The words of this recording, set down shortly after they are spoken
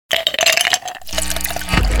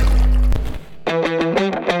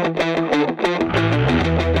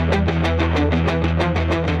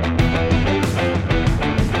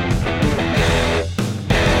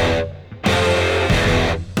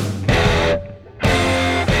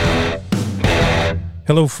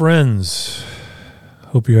Hello, friends.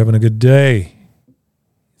 Hope you're having a good day.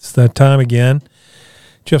 It's that time again.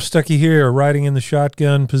 Jeff Stuckey here, riding in the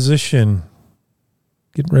shotgun position.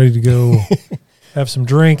 Getting ready to go have some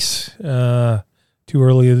drinks. Too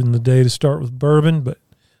early in the day to start with bourbon, but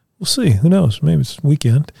we'll see. Who knows? Maybe it's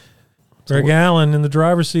weekend. Greg Allen in the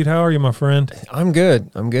driver's seat. How are you, my friend? I'm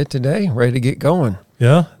good. I'm good today. Ready to get going.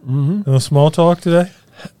 Yeah? Mm-hmm. No small talk today?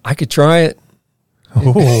 I could try it.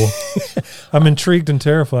 Oh, I'm intrigued and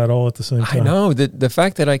terrified all at the same time. I know. The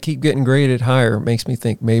fact that I keep getting graded higher makes me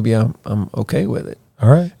think maybe I'm okay with it. All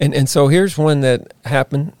right. And so here's one that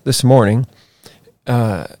happened this morning.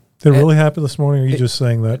 Did it really happen this morning, or are you just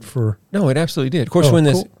saying that for... No, it absolutely did. Of course, when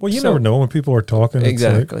this... Cool. Well, you never know when people are talking.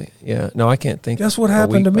 Exactly. Yeah. No, I can't think. Guess what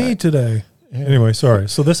happened to me today? Yeah. Anyway, sorry.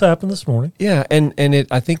 So this happened this morning. Yeah, and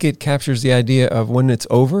I think it captures the idea of when it's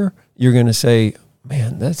over, you're going to say,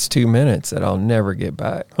 man, that's 2 minutes that I'll never get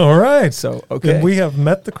back. All right. So, okay. And we have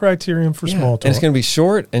met the criterion for small talk. And it's going to be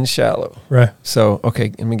short and shallow. Right. So,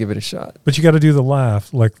 okay, let me give it a shot. But you got to do the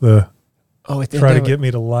laugh, like the... Oh, try to get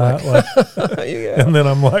me to laugh. Yeah. And then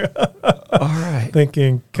I'm like... All right.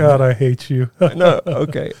 Thinking, God, I hate you. No,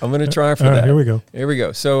 okay. I'm going to try for that. Right, here we go. Here we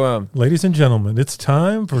go. So, ladies and gentlemen, it's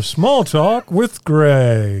time for Small Talk with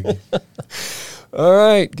Greg. All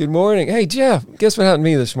right. Good morning. Hey, Jeff, guess what happened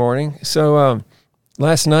to me this morning? So,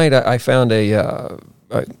 last night I found a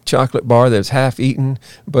chocolate bar that was half eaten,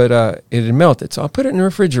 but it had melted. So I put it in the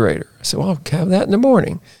refrigerator. I said, well, I'll have that in the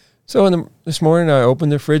morning. So this morning I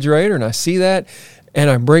opened the refrigerator and I see that, and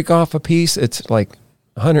I break off a piece. It's like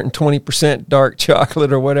 120% dark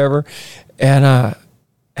chocolate or whatever, and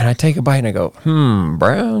I take a bite and I go,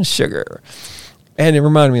 brown sugar, and it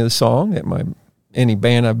reminded me of the song that any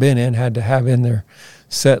band I've been in had to have in their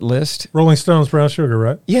set list. Rolling Stones, Brown Sugar,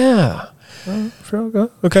 right? Yeah.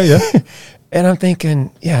 Okay, yeah. And I'm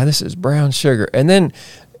thinking, yeah, this is brown sugar, and then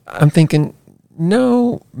I'm thinking,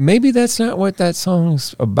 no, maybe that's not what that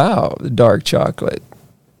song's about, the dark chocolate.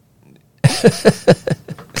 I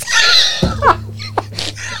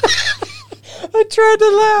tried to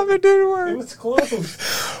laugh, it didn't work. It was close.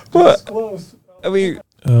 What? It was close. I mean...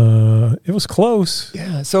 it was close.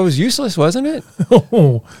 Yeah, so it was useless, wasn't it?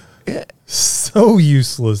 Oh, yeah. So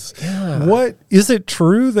useless. Yeah. What, is it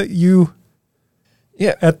true that you...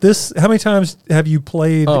 Yeah. At this, how many times have you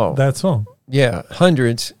played that song? Yeah,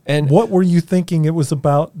 hundreds. And what were you thinking it was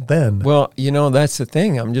about then? Well, that's the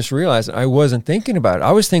thing. I'm just realizing I wasn't thinking about it.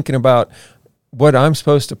 I was thinking about what I'm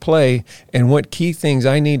supposed to play and what key things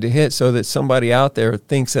I need to hit so that somebody out there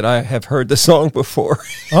thinks that I have heard the song before.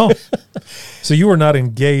 Oh, so you were not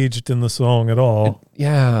engaged in the song at all.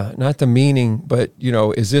 Yeah, not the meaning, but,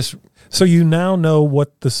 is this... So you now know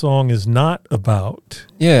what the song is not about.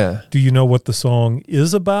 Yeah. Do you know what the song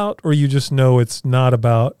is about, or you just know it's not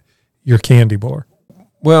about your candy bar?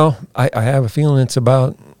 Well, I have a feeling it's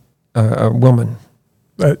about a woman.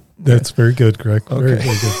 That's very good, Greg. Okay. Very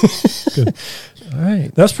good. Good. All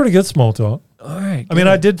right. That's pretty good small talk. All right. I mean,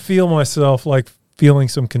 I did feel myself like feeling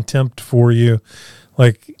some contempt for you.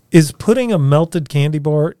 Like, is putting a melted candy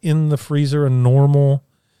bar in the freezer a normal...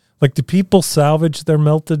 Like, do people salvage their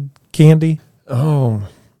melted candy? Oh,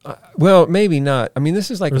 well, maybe not. I mean,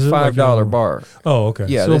 this is like a $5 bar. Oh, okay.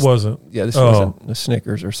 Yeah, so it wasn't. Yeah, this wasn't a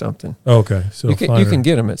Snickers or something. Okay. So you can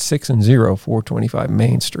get them at 425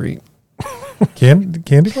 Main Street.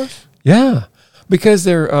 Candy bars? Yeah, because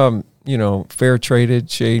they're fair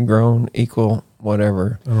traded, shade grown, equal,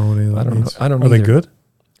 whatever. I don't know what any of that means. I don't. Are they good?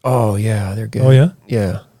 Oh yeah, they're good. Oh yeah.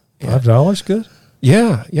 Yeah. $5 good?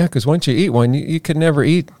 Yeah. Because once you eat one, you could never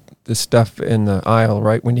eat the stuff in the aisle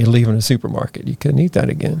right when you leave in a supermarket. You couldn't eat that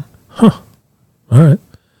again. Huh. All right.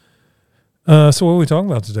 So what are we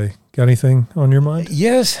talking about today? Got anything on your mind?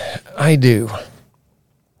 Yes, I do.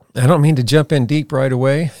 I don't mean to jump in deep right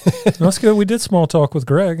away. That's good. We did small talk with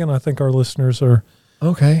Greg, and I think our listeners are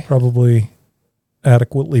probably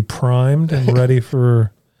adequately primed and ready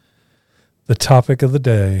for the topic of the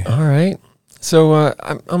day. All right. So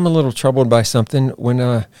I'm a little troubled by something when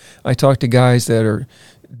I talk to guys that are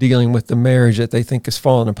dealing with the marriage that they think is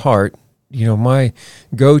falling apart. My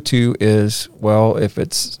go-to is, well, if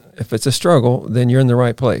it's a struggle, then you're in the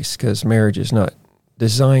right place, because marriage is not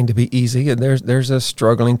designed to be easy, and there's a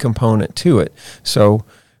struggling component to it. So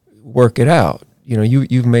work it out.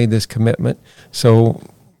 You've made this commitment, so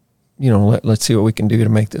let's see what we can do to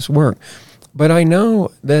make this work. But I know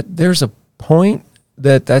that there's a point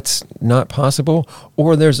that's not possible,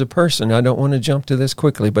 or there's a person, I don't want to jump to this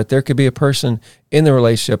quickly, but there could be a person in the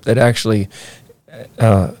relationship that actually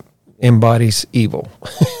embodies evil.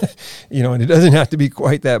 And it doesn't have to be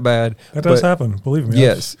quite that bad. That does happen, believe me.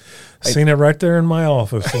 Yes. I've seen it right there in my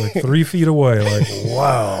office, like 3 feet away, like,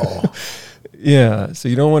 wow. Yeah, so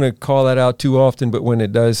you don't want to call that out too often, but when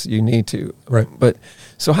it does, you need to. Right. But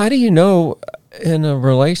so how do you know in a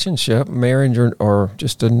relationship, marriage or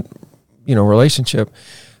just a relationship,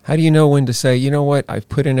 how do you know when to say, you know what, I've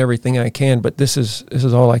put in everything I can, but this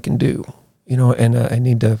is all I can do, and I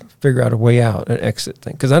need to figure out a way out, an exit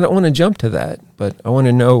thing, because I don't want to jump to that, but I want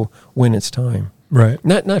to know when it's time. Right.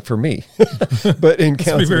 Not for me, but in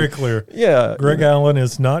counseling. Let's be very clear. Yeah. Greg Allen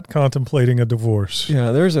is not contemplating a divorce.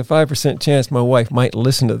 Yeah, there's a 5% chance my wife might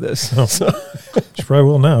listen to this. Oh. So. She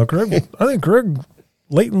probably will now. I think Greg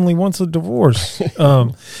latently wants a divorce.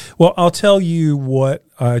 Well, I'll tell you what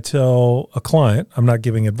I tell a client. I'm not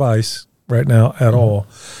giving advice right now at all.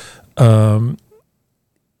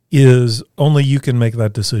 Is only you can make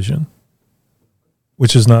that decision,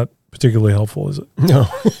 which is not particularly helpful, is it? No.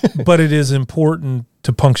 But it is important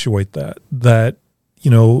to punctuate that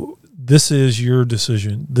this is your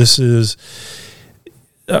decision. This is,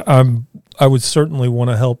 I would certainly want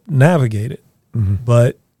to help navigate it,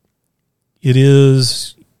 but it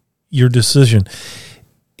is your decision.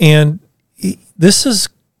 And this is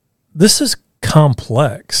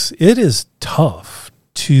complex. It is tough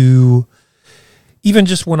to, even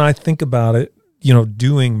just when I think about it,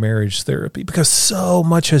 doing marriage therapy, because so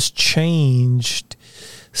much has changed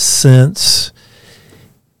since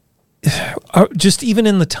just even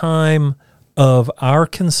in the time of our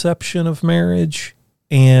conception of marriage,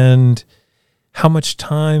 and how much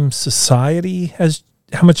how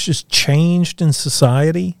much has changed in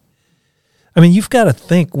society. I mean, you've got to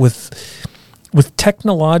think with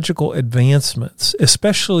technological advancements,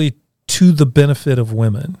 especially to the benefit of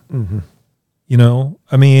women.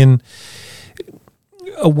 I mean,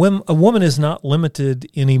 a woman is not limited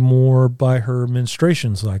anymore by her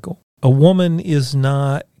menstruation cycle. A woman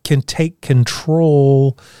can take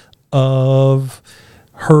control of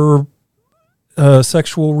her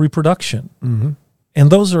sexual reproduction. And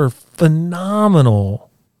those are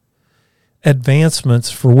phenomenal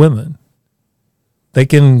advancements for women. They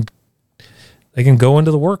can go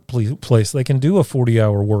into the workplace. They can do a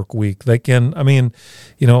 40-hour work week. They can, I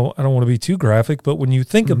don't want to be too graphic, but when you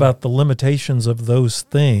think about the limitations of those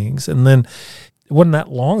things, and then it wasn't that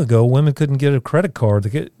long ago, women couldn't get a credit card.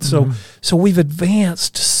 So we've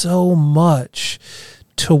advanced so much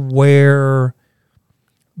to where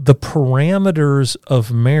the parameters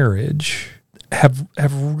of marriage have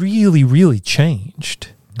really, really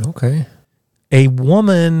changed. Okay. A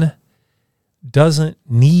woman doesn't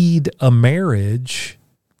need a marriage,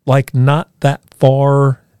 like not that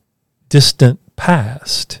far distant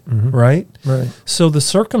past, right? Right. So the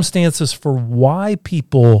circumstances for why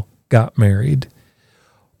people got married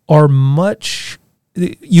are much,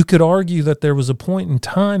 you could argue that there was a point in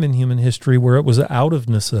time in human history where it was out of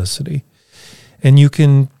necessity. And you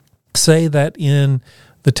can say that in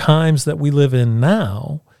the times that we live in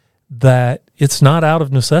now, that it's not out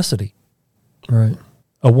of necessity. Right.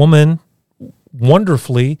 A woman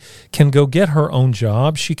wonderfully can go get her own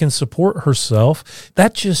job. She can support herself.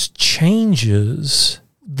 That just changes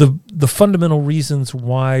the fundamental reasons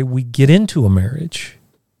why we get into a marriage.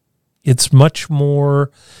 It's much more,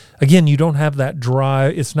 again, you don't have that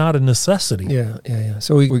drive. It's not a necessity. Yeah.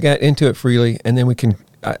 So we got into it freely, and then we can,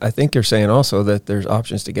 I think you're saying also that there's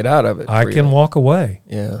options to get out of it freely. I can walk away.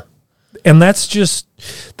 Yeah. And that's just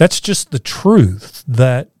the truth,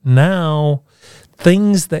 that now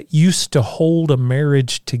things that used to hold a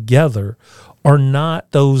marriage together are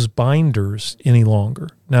not those binders any longer.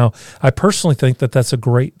 Now, I personally think that that's a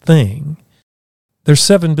great thing. There's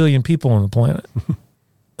 7 billion people on the planet.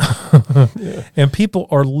 Yeah. And people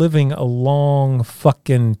are living a long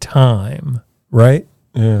fucking time, right?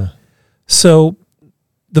 Yeah. So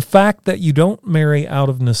the fact that you don't marry out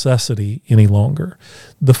of necessity any longer,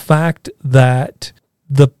 the fact that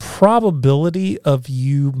the probability of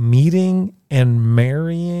you meeting and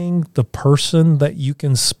marrying the person that you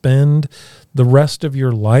can spend the rest of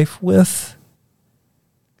your life with,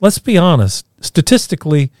 let's be honest,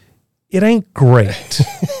 statistically, it ain't great.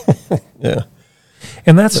 Yeah.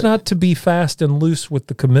 And that's not to be fast and loose with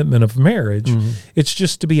the commitment of marriage. It's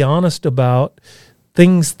just to be honest about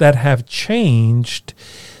things that have changed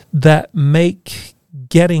that make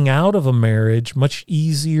getting out of a marriage much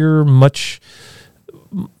easier, much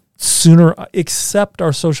sooner, accept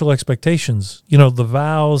our social expectations. The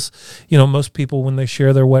vows, most people, when they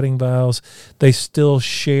share their wedding vows, they still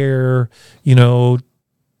share,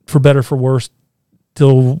 for better, for worse,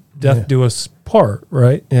 till death do us part,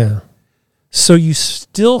 right? Yeah. So you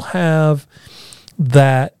still have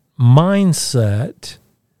that mindset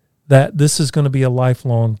that this is going to be a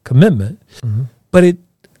lifelong commitment. But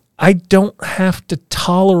I don't have to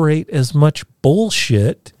tolerate as much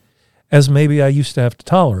bullshit as maybe I used to have to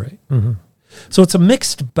tolerate. So it's a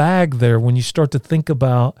mixed bag there when you start to think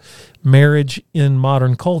about marriage in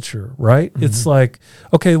modern culture, right? It's like,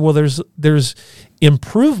 okay, well, there's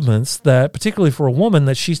improvements that, particularly for a woman,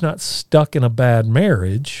 that she's not stuck in a bad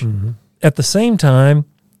marriage. At the same time,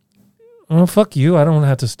 oh, fuck you, I don't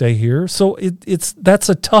have to stay here. So that's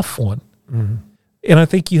a tough one. And I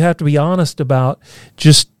think you have to be honest about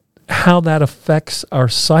just how that affects our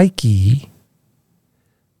psyche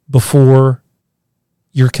before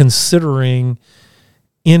you're considering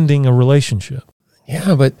ending a relationship.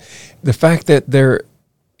 Yeah, but the fact that there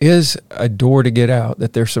is a door to get out,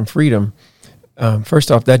 that there's some freedom,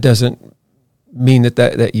 first off, that doesn't mean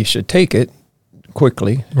that you should take it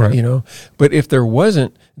quickly, right? You know. But if there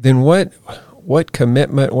wasn't, then what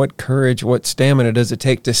commitment, what courage, what stamina does it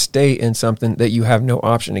take to stay in something that you have no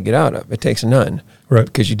option to get out of? It takes none, right?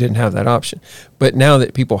 Because you didn't have that option. But now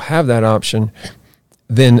that people have that option,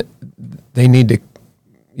 then they need to.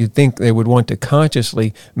 You'd think they would want to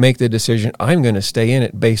consciously make the decision, I'm going to stay in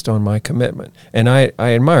it based on my commitment. And I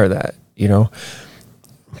admire that, you know.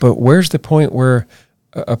 But where's the point where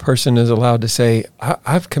a person is allowed to say,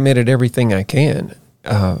 I've committed everything I can,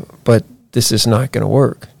 but this is not going to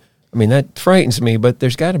work? I mean, that frightens me, but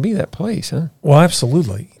there's got to be that place, huh? Well,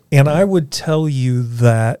 absolutely. And I would tell you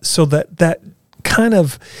that, so that kind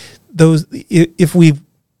of those, if we've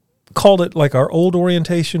called it like our old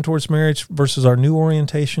orientation towards marriage versus our new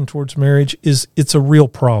orientation towards marriage, it's a real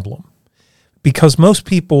problem, because most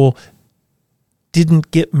people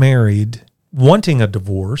didn't get married wanting a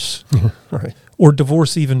divorce, right, or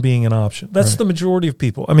divorce even being an option. That's right. The majority of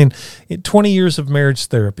people. I mean, 20 years of marriage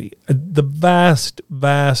therapy, the vast,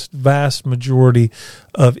 vast, vast majority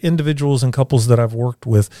of individuals and couples that I've worked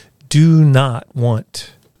with do not want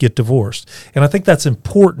to get divorced. And I think that's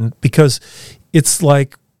important, because it's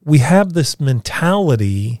like, we have this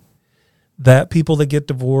mentality that people that get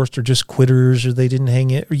divorced are just quitters, or they didn't hang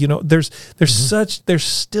it, or, you know, there's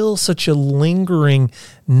still such a lingering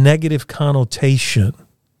negative connotation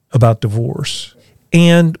about divorce.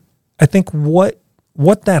 And I think what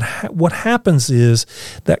happens is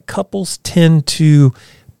that couples tend to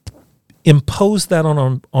impose that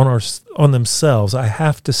on themselves. I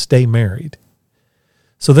have to stay married.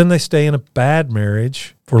 So then they stay in a bad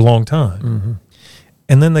marriage for a long time.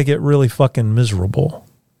 And then they get really fucking miserable.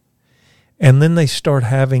 And then they start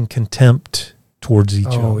having contempt towards each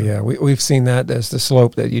other. Oh, yeah. We've seen that as the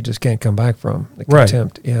slope that you just can't come back from. The right.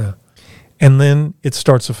 Contempt, yeah. And then it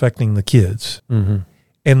starts affecting the kids. And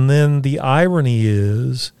then the irony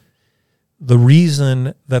is, the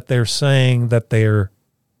reason that they're saying that they're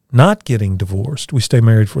not getting divorced, we stay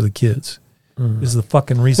married for the kids, is the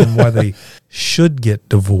fucking reason why they should get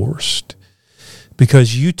divorced.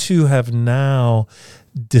 Because you two have now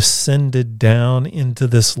descended down into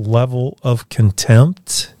this level of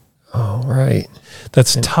contempt. Oh, right.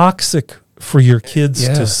 That's toxic for your kids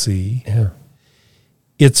to see. Yeah.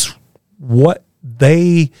 It's what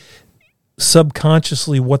they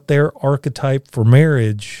subconsciously, what their archetype for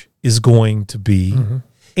marriage is going to be.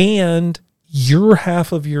 And you're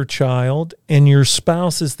half of your child, and your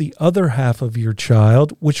spouse is the other half of your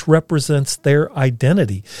child, which represents their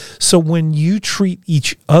identity. So when you treat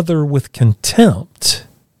each other with contempt,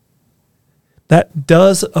 that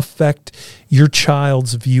does affect your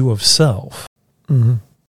child's view of self.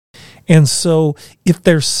 And so if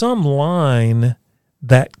there's some line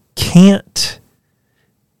that can't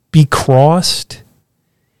be crossed,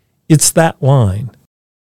 it's that line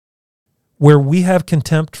where we have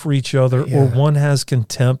contempt for each other, or one has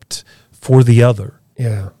contempt for the other.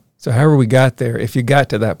 Yeah. So however we got there, if you got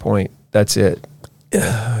to that point, that's it.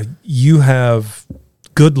 You have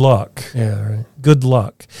good luck. Yeah, right. Good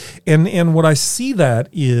luck. And what I see that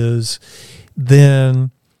is, then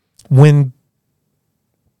when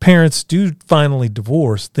parents do finally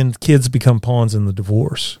divorce, then kids become pawns in the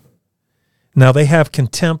divorce. Now they have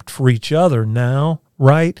contempt for each other now,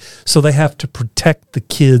 right? So they have to protect the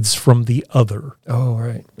kids from the other. Oh,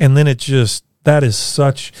 right. And then that's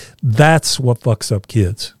what fucks up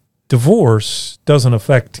kids. Divorce doesn't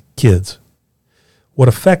affect kids. What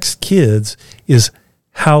affects kids is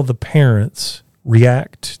how the parents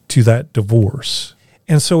react to that divorce.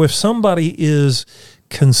 And so if somebody is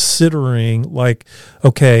considering, like,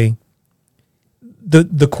 okay,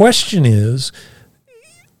 the question is,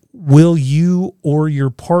 will you or your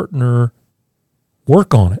partner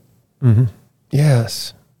work on it?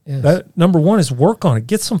 Yes. That, number one, is work on it.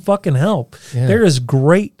 Get some fucking help. Yeah. There is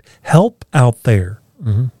great help out there.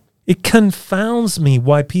 It confounds me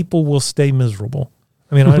why people will stay miserable.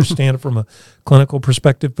 I mean, I understand it from a clinical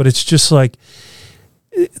perspective, but it's just like,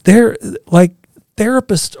 therapists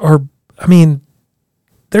are, I mean,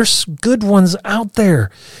 there's good ones out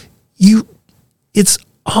there. It's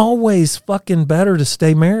always fucking better to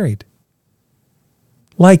stay married.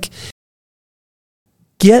 Like,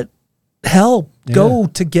 get help, go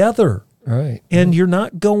together. Right. And you're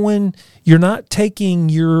not taking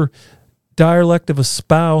your dialect of a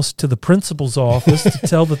spouse to the principal's office to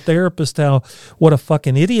tell the therapist what a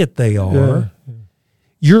fucking idiot they are. Yeah.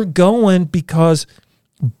 You're going because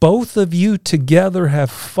both of you together have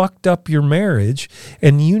fucked up your marriage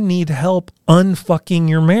and you need help unfucking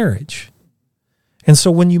your marriage. And so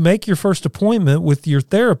when you make your first appointment with your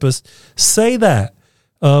therapist, say that.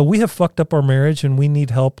 We have fucked up our marriage and we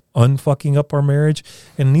need help unfucking up our marriage,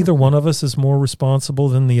 and neither one of us is more responsible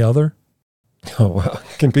than the other. Oh, wow.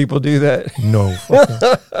 Can people do that? No.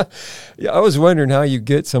 Yeah, I was wondering how you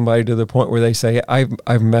get somebody to the point where they say,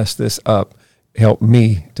 I've messed this up. Help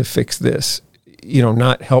me to fix this.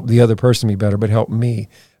 Not help the other person be better, but help me.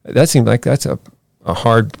 That seems like that's a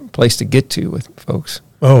hard place to get to with folks.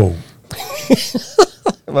 Oh.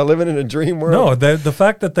 Am I living in a dream world? No, the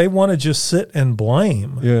fact that they want to just sit and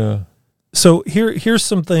blame. Yeah. So here's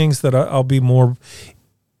some things that I'll be more,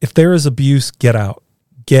 if there is abuse, get out.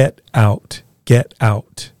 Get out. Get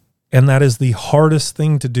out. And that is the hardest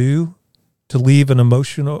thing to do, to leave an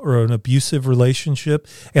emotional or an abusive relationship.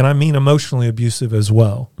 And I mean emotionally abusive as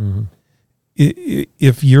well. Mm-hmm.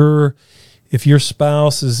 If your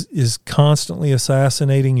spouse is constantly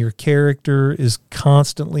assassinating your character, is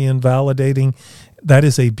constantly invalidating, that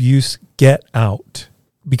is abuse. Get out.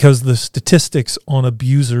 Because the statistics on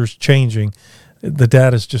abusers changing, the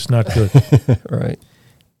data is just not good. Right.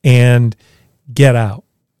 And get out.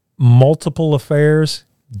 Multiple affairs,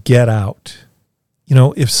 get out.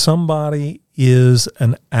 If somebody is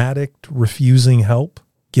an addict refusing help,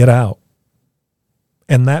 get out.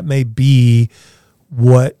 And that may be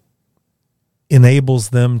what enables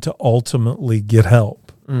them to ultimately get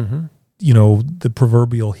help. Mm-hmm. The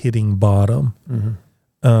proverbial hitting bottom.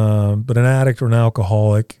 Mm-hmm. But an addict or an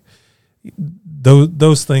alcoholic,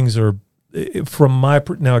 those things are, from my,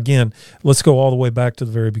 now again, let's go all the way back to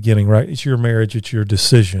the very beginning, right? It's your marriage, it's your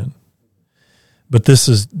decision. But these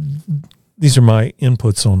are my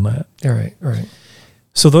inputs on that. All right.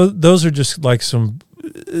 So those are just like some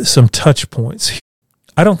touch points.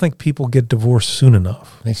 I don't think people get divorced soon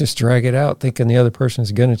enough. They just drag it out thinking the other person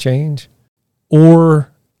is going to change.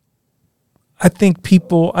 Or I think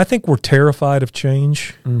we're terrified of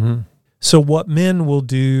change. Mm-hmm. So what men will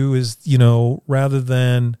do is, rather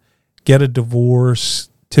than get a divorce,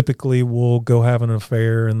 typically we'll go have an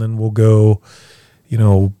affair and then we'll go,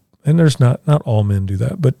 and there's not all men do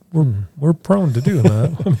that, but we're prone to doing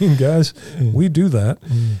that. I mean, guys, we do that.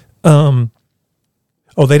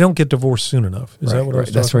 They don't get divorced soon enough. Is that what I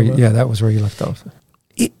was talking about? Yeah, that was where you left off.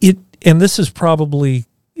 And this is probably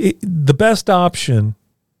the best option,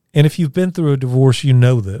 and if you've been through a divorce, you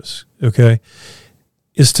know this, okay,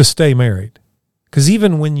 is to stay married. Because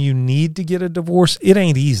even when you need to get a divorce, it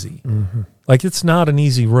ain't easy. Mm-hmm. Like, it's not an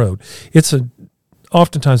easy road. It's a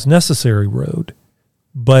oftentimes necessary road,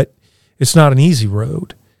 but it's not an easy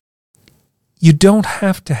road. You don't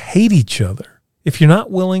have to hate each other. If you're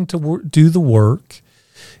not willing to do the work,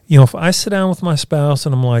 if I sit down with my spouse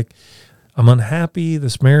and I'm like, I'm unhappy,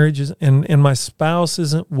 this marriage is, and my spouse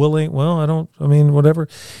isn't willing, whatever.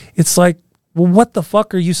 It's like, well, what the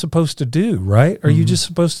fuck are you supposed to do, right? Are you just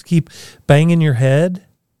supposed to keep banging your head?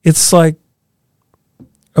 It's like,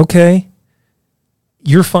 okay,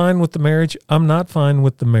 you're fine with the marriage. I'm not fine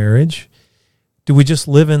with the marriage. Do we just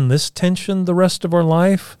live in this tension the rest of our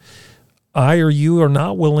life? I or you are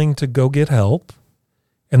not willing to go get help,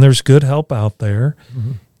 and there's good help out there.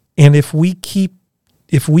 Mm-hmm. And if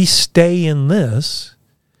we stay in this,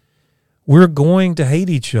 we're going to hate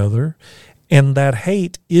each other, and that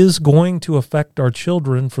hate is going to affect our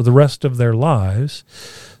children for the rest of their lives.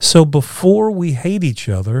 So before we hate each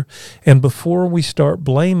other and before we start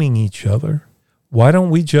blaming each other, why don't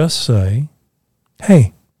we just say,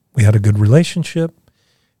 hey, we had a good relationship.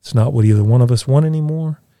 It's not what either one of us want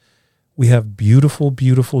anymore. We have beautiful,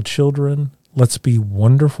 beautiful children. Let's be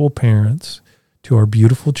wonderful parents to our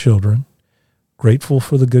beautiful children, grateful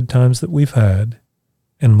for the good times that we've had,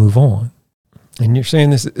 and move on. And you're saying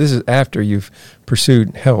this is after you've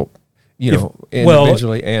pursued help,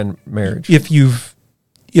 individually and marriage. If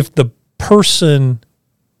the person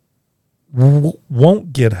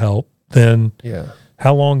won't get help, then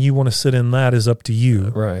how long you want to sit in that is up to you.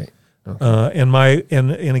 Right. Okay.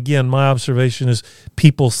 And again, my observation is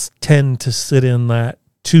people tend to sit in that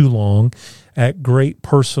too long at great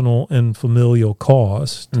personal and familial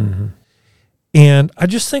cost. Mm-hmm. And I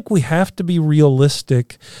just think we have to be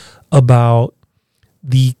realistic about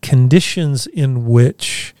the conditions in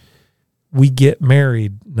which we get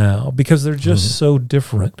married now, because they're just so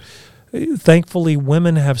different. Thankfully,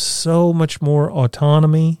 women have so much more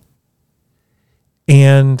autonomy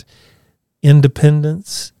and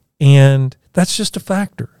independence, and that's just a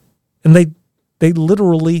factor. And they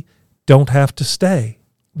literally don't have to stay.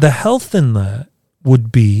 The health in that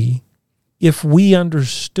would be if we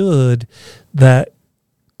understood that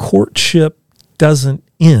courtship doesn't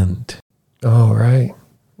end. Oh, right.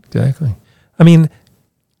 Exactly. I mean,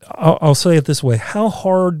 I'll say it this way. How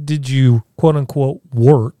hard did you, quote unquote,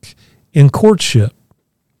 work in courtship?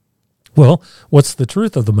 Well, what's the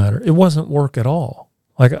truth of the matter? It wasn't work at all.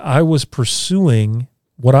 Like, I was pursuing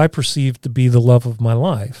what I perceived to be the love of my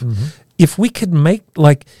life. Mm-hmm. If we could make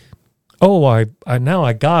like, oh, I now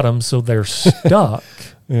I got them, so they're stuck.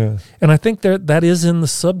 Yeah. And I think that is in the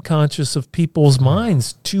subconscious of people's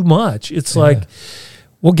minds too much. It's like,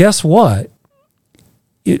 well, guess what?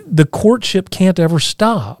 The courtship can't ever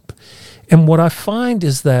stop. And what I find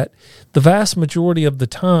is that the vast majority of the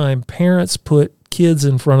time, parents put kids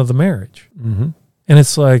in front of the marriage. Mm-hmm. And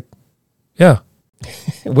it's like, yeah.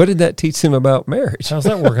 What did that teach them about marriage? How's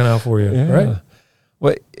that working out for you? Yeah. Right?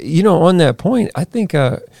 Well, on that point, I think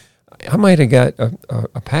I might have got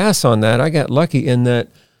a pass on that. I got lucky in that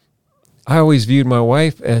I always viewed my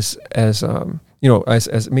wife as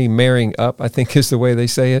me marrying up, I think is the way they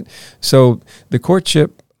say it. So the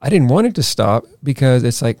courtship, I didn't want it to stop, because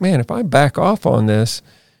it's like, man, if I back off on this,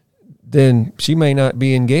 then she may not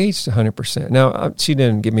be engaged 100%. Now, she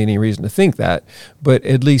didn't give me any reason to think that, but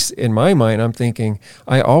at least in my mind, I'm thinking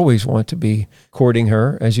I always want to be courting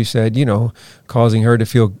her, as you said, causing her to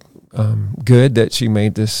feel good that she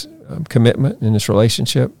made this commitment in this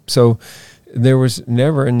relationship. So there was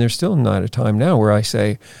never, and there's still not a time now where I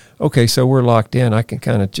say, okay, so we're locked in. I can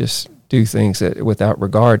kind of just do things without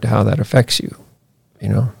regard to how that affects you,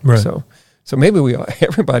 Right. So maybe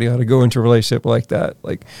everybody ought to go into a relationship like that.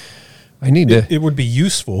 Like, I need to. It would be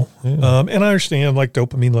useful. Yeah. And I understand like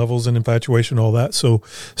dopamine levels and infatuation, all that. So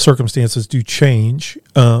circumstances do change.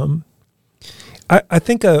 I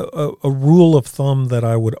think a rule of thumb that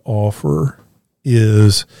I would offer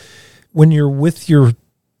is when you're with your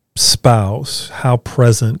spouse, how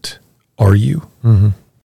present are you? Mm-hmm.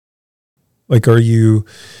 Like, are you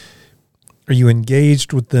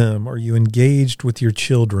engaged with them? Are you engaged with your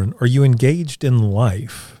children? Are you engaged in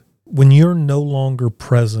life? When you're no longer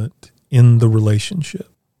present in the relationship,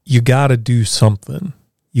 you got to do something.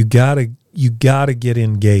 You got to get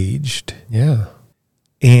engaged. Yeah.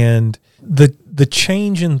 And the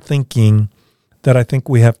change in thinking that I think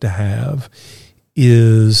we have to have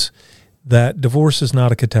is that divorce is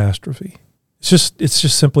not a catastrophe. It's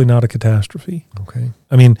just simply not a catastrophe. Okay.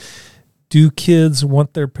 I mean, do kids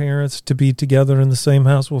want their parents to be together in the same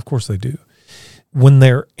house? Well, of course they do. When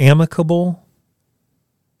they're amicable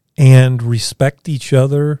and respect each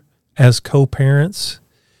other as co-parents,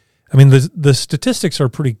 I mean, the statistics are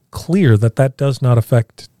pretty clear that does not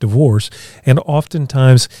affect divorce. And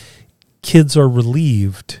oftentimes, kids are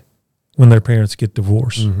relieved when their parents get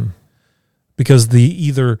divorced. Mm-hmm. Because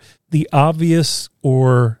either the obvious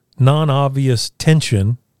or non-obvious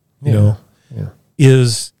tension,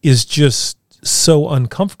 is just so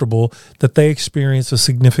uncomfortable that they experience a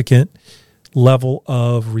significant level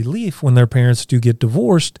of relief when their parents do get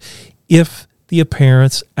divorced if the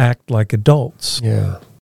parents act like adults. Yeah.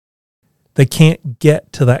 They can't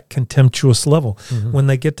get to that contemptuous level. Mm-hmm. When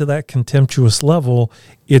they get to that contemptuous level,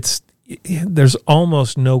 there's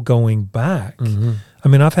almost no going back. Mm-hmm. I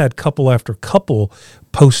mean, I've had couple after couple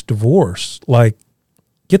post-divorce, like,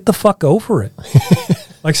 get the fuck over it.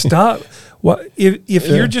 Like, stop. Well, if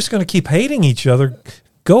you're just going to keep hating each other,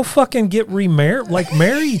 go fucking get remarried, like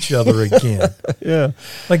marry each other again. Yeah.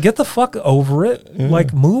 Like, get the fuck over it. Yeah.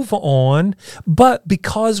 Like, move on. But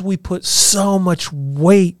because we put so much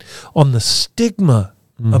weight on the stigma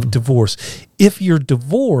of divorce, if you're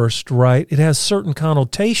divorced, right, it has certain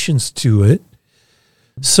connotations to it.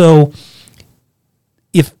 So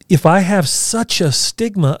if I have such a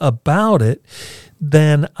stigma about it,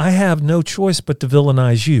 then I have no choice but to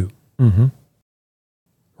villainize you. Mm-hmm.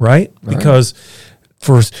 Right? Because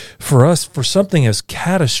for us, for something as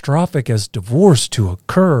catastrophic as divorce to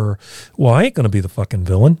occur, well, I ain't going to be the fucking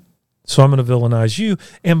villain. So I'm going to villainize you,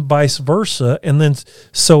 and vice versa. And then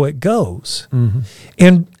so it goes. Mm-hmm.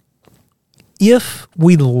 And if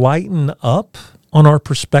we lighten up on our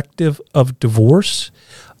perspective of divorce,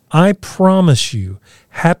 I promise you,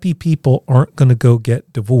 happy people aren't going to go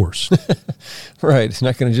get divorced. Right. It's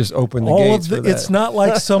not going to just open the gates for that. It's not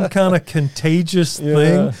like some kind of contagious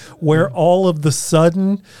thing where all of the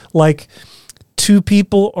sudden, like, two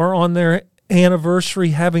people are on their anniversary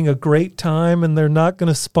having a great time and they're not going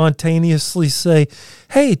to spontaneously say,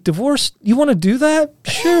 hey, divorce, you want to do that?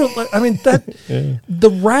 Sure. I mean, that the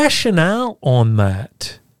rationale on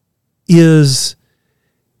that is,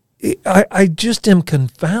 I just am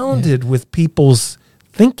confounded with people's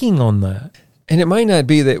thinking on that. And it might not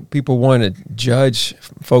be that people want to judge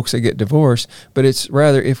folks that get divorced, but it's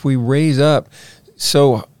rather if we raise up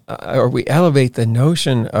or we elevate the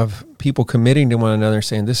notion of people committing to one another,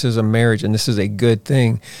 saying this is a marriage and this is a good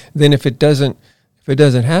thing, then if it doesn't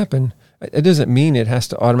happen, it doesn't mean it has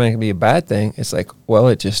to automatically be a bad thing. It's like, well,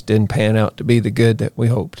 it just didn't pan out to be the good that we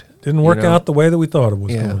hoped. Didn't work out the way that we thought it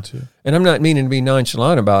was going to. And I'm not meaning to be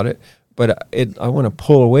nonchalant about it, but I want to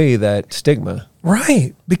pull away that stigma.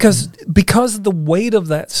 Right. Because of the weight of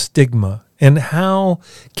that stigma and how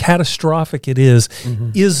catastrophic it is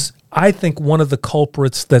I think one of the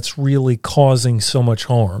culprits that's really causing so much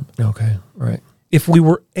harm. Okay, right. If we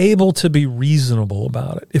were able to be reasonable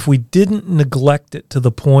about it, if we didn't neglect it to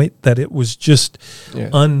the point that it was just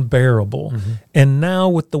unbearable, and now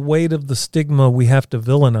with the weight of the stigma, we have to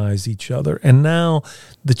villainize each other, and now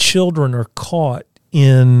the children are caught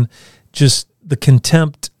in just the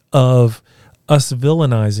contempt of us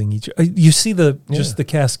villainizing each other. You see just the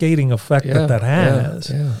cascading effect that has.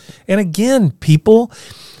 Yeah. And again, people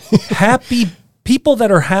that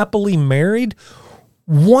are happily married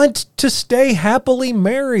want to stay happily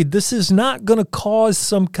married. This is not going to cause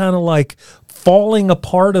some kind of like falling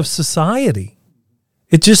apart of society.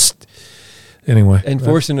 It just, anyway. And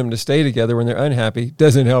forcing them to stay together when they're unhappy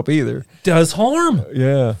doesn't help either. Does harm.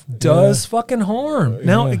 Yeah. Does fucking harm.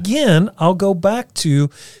 Now, again, I'll go back to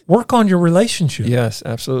work on your relationship. Yes,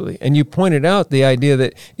 absolutely. And you pointed out the idea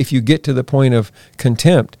that if you get to the point of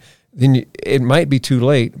contempt, then it might be too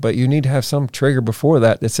late, but you need to have some trigger before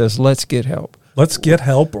that says, let's get help. Let's get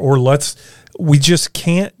help, or we just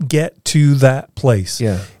can't get to that place.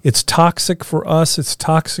 Yeah. It's toxic for us. It's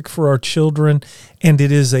toxic for our children, and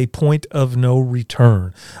it is a point of no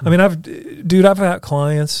return. I mean, I've had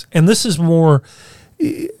clients, and this is more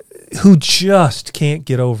who just can't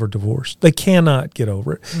get over divorce. They cannot get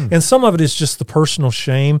over it. And some of it is just the personal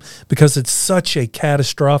shame because it's such a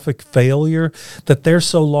catastrophic failure that they're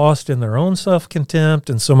so lost in their own self-contempt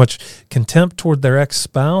and so much contempt toward their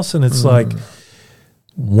ex-spouse. And it's like,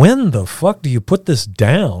 when the fuck do you put this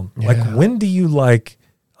down? Yeah. Like, when do you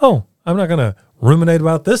I'm not going to ruminate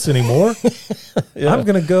about this anymore. I'm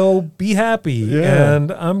going to go be happy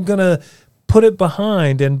and I'm going to put it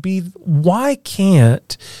behind and why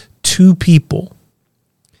can't two people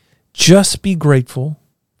just be grateful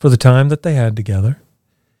for the time that they had together,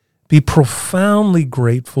 be profoundly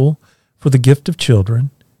grateful for the gift of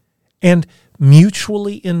children, and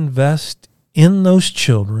mutually invest in those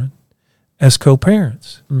children as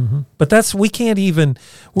co-parents? But we can't even,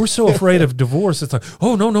 we're so afraid of divorce. It's like,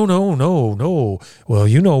 oh, no. Well,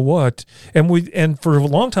 you know what? And for a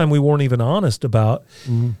long time, we weren't even honest about,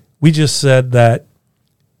 we just said that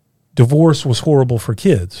divorce was horrible for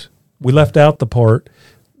kids. We left out the part,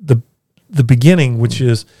 the beginning, which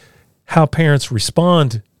is how parents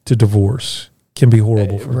respond to divorce can be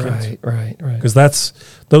horrible for kids. Right. Because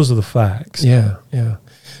those are the facts. Yeah.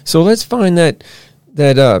 So let's find that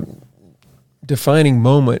defining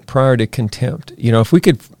moment prior to contempt. If we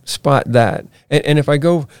could spot that, and if I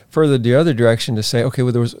go further the other direction to say, okay,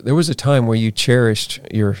 well, there was a time where you cherished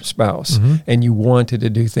your spouse and you wanted to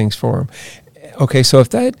do things for him. Okay, so if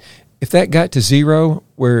that got to zero,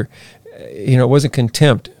 where it wasn't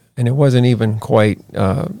contempt and it wasn't even quite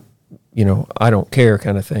I don't care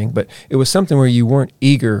kind of thing, but it was something where you weren't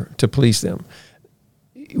eager to please them.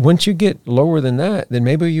 Once you get lower than that, then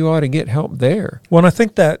maybe you ought to get help there. Well, and I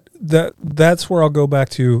think that's where I'll go back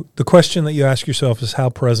to the question that you ask yourself is, how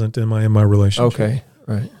present am I in my relationship? Okay,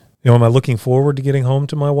 right. Am I looking forward to getting home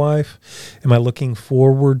to my wife? Am I looking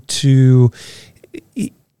forward to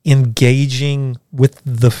engaging with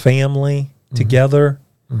the family together?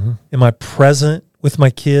 Am I present with my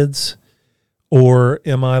kids? Or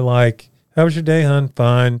am I like, how was your day, hon?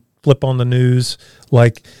 Fine. Flip on the news.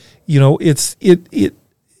 Like,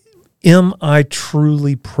 am I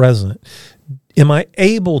truly present? Am I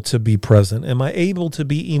able to be present? Am I able to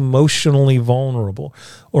be emotionally vulnerable?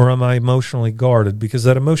 Or am I emotionally guarded? Because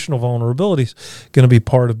that emotional vulnerability is going to be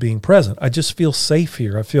part of being present. I just feel safe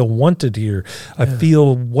here. I feel wanted here. I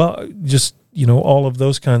feel all of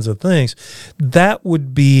those kinds of things. That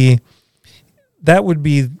would be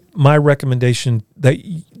my recommendation, that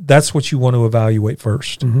that's what you want to evaluate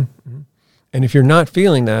first. Mm-hmm. And if you're not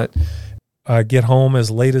feeling that, I get home as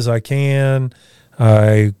late as I can.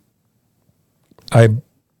 I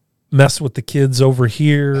mess with the kids over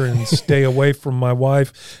here and stay away from my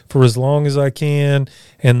wife for as long as I can.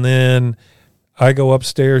 And then I go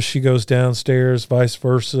upstairs, she goes downstairs, vice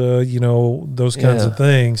versa, those kinds of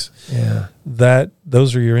things. Yeah.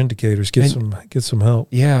 Those are your indicators. Get some help.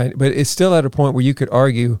 Yeah. But it's still at a point where you could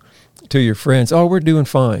argue to your friends, oh, we're doing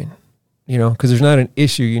fine, because there's not an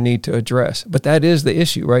issue you need to address. But that is the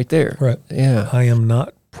issue right there. Right. Yeah. I am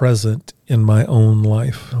not present in my own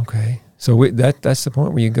life. Okay. So that's the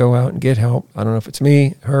point where you go out and get help. I don't know if it's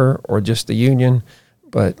me, her, or just the union,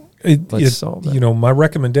 but let's solve that. My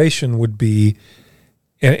recommendation would be,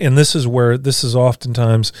 and this is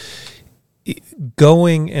oftentimes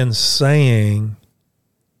going and saying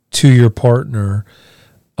to your partner,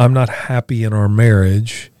 I'm not happy in our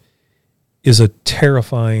marriage, is a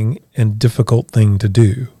terrifying and difficult thing to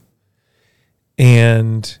do.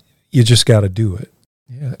 And you just got to do it.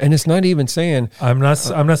 Yeah, and it's not even saying I'm not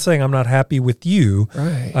saying I'm not happy with you.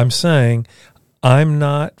 Right. I'm saying I'm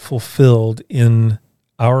not fulfilled in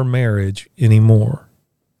our marriage anymore.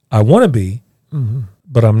 I want to be,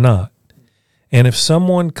 but I'm not. And if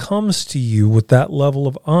someone comes to you with that level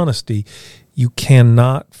of honesty, you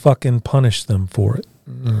cannot fucking punish them for it.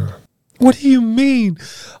 Mm. What do you mean?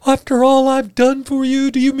 After all I've done for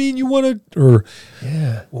you, do you mean you want to? Or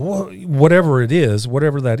whatever it is,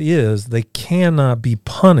 whatever that is, they cannot be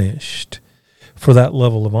punished for that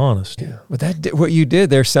level of honesty. Yeah. But what you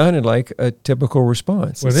did there sounded like a typical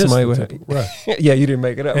response. Well, right. Yeah, you didn't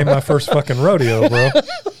make it up. Ain't my first fucking rodeo, bro.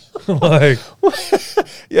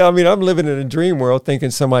 Yeah, I mean, I'm living in a dream world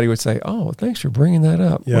thinking somebody would say, oh, thanks for bringing that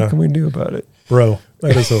up. Yeah. What can we do about it? Bro,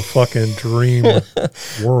 that is a fucking dream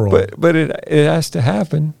world. But it has to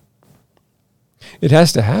happen. It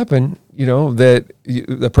has to happen, that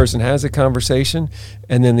the person has a conversation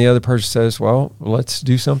and then the other person says, well, let's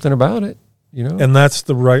do something about it, And that's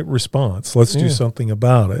the right response. Let's do something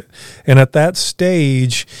about it. And at that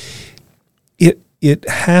stage, it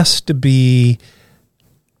has to be,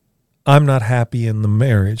 I'm not happy in the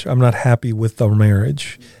marriage. I'm not happy with the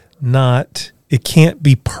marriage. It can't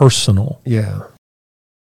be personal. Yeah.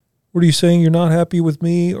 What are you saying? You're not happy with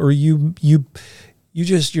me, or you're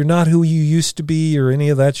not who you used to be, or any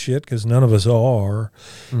of that shit? Because none of us are.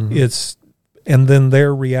 Mm-hmm. And then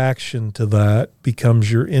their reaction to that becomes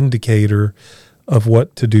your indicator of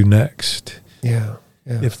what to do next. Yeah.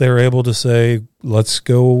 Yeah. If they're able to say, let's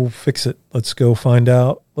go fix it. Let's go find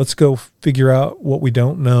out. Let's go figure out what we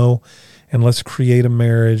don't know. And let's create a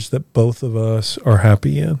marriage that both of us are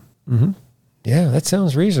happy in. Mm-hmm. Yeah, that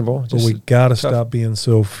sounds reasonable. But we got to stop being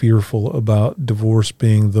so fearful about divorce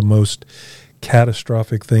being the most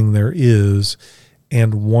catastrophic thing there is,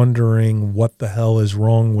 and wondering what the hell is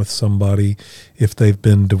wrong with somebody if they've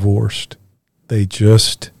been divorced. They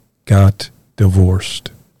just got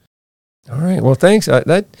divorced. All right. Well, thanks.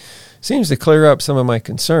 That seems to clear up some of my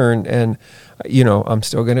concern. And, I'm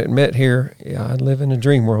still going to admit here, I live in a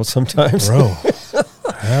dream world sometimes. Bro,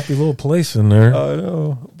 happy little place in there. I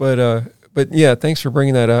know. But yeah, thanks for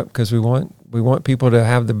bringing that up, because we want people to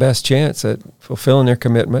have the best chance at fulfilling their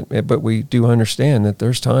commitment. But we do understand that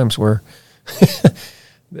there's times where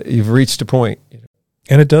you've reached a point.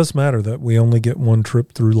 And it does matter that we only get one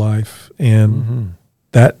trip through life. And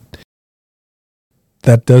that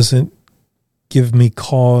doesn't give me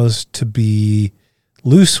cause to be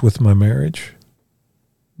loose with my marriage.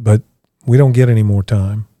 But we don't get any more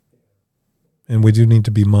time. And we do need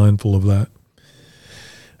to be mindful of that.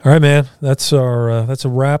 All right, man. That's a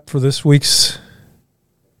wrap for this week's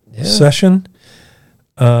session.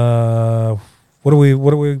 What do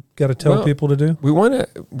we got to tell people to do? We want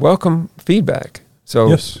to welcome feedback.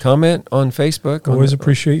 So comment on Facebook. Always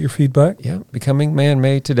appreciate your feedback. Yeah, Becoming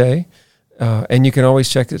Man-Made today. And you can always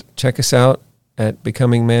check us out at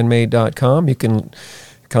becomingmanmade.com. You can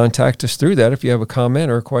contact us through that if you have a comment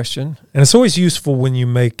or a question. And it's always useful when you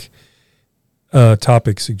make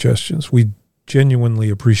topic suggestions. We genuinely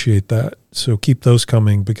appreciate that. So keep those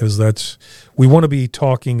coming, because we want to be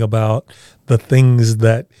talking about the things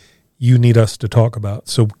that you need us to talk about.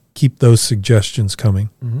 So keep those suggestions coming.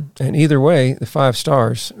 Mm-hmm. And either way, the 5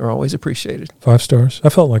 stars are always appreciated. 5 stars. I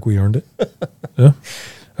felt like we earned it. Yeah.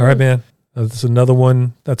 All right, man. That's another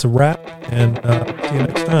one. That's a wrap. And see you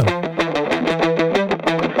next time.